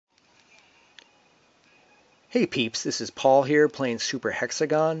Hey peeps, this is Paul here playing Super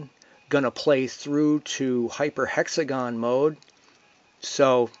Hexagon. Gonna play through to Hyper Hexagon mode.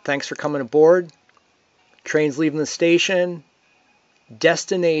 So thanks for coming aboard. Train's leaving the station.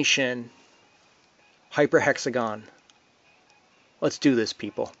 Destination Hyper Hexagon. Let's do this,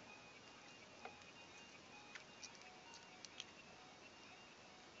 people.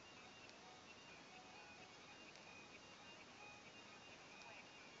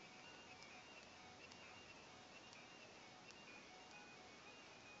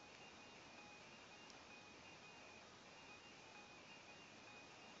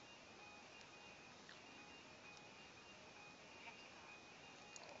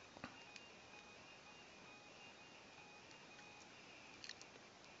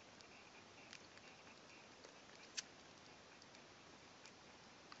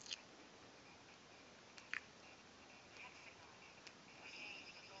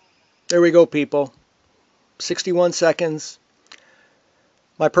 There we go, people. 61 seconds.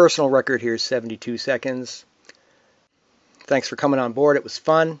 My personal record here is 72 seconds. Thanks for coming on board. It was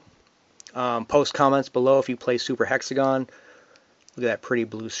fun. Post comments below if you play Super Hexagon. Look at that pretty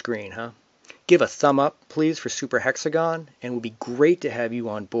blue screen, huh? Give a thumb up, please, for Super Hexagon, and it would be great to have you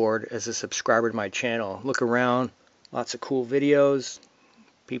on board as a subscriber to my channel. Look around, lots of cool videos,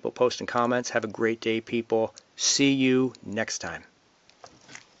 people posting comments. Have a great day, people. See you next time.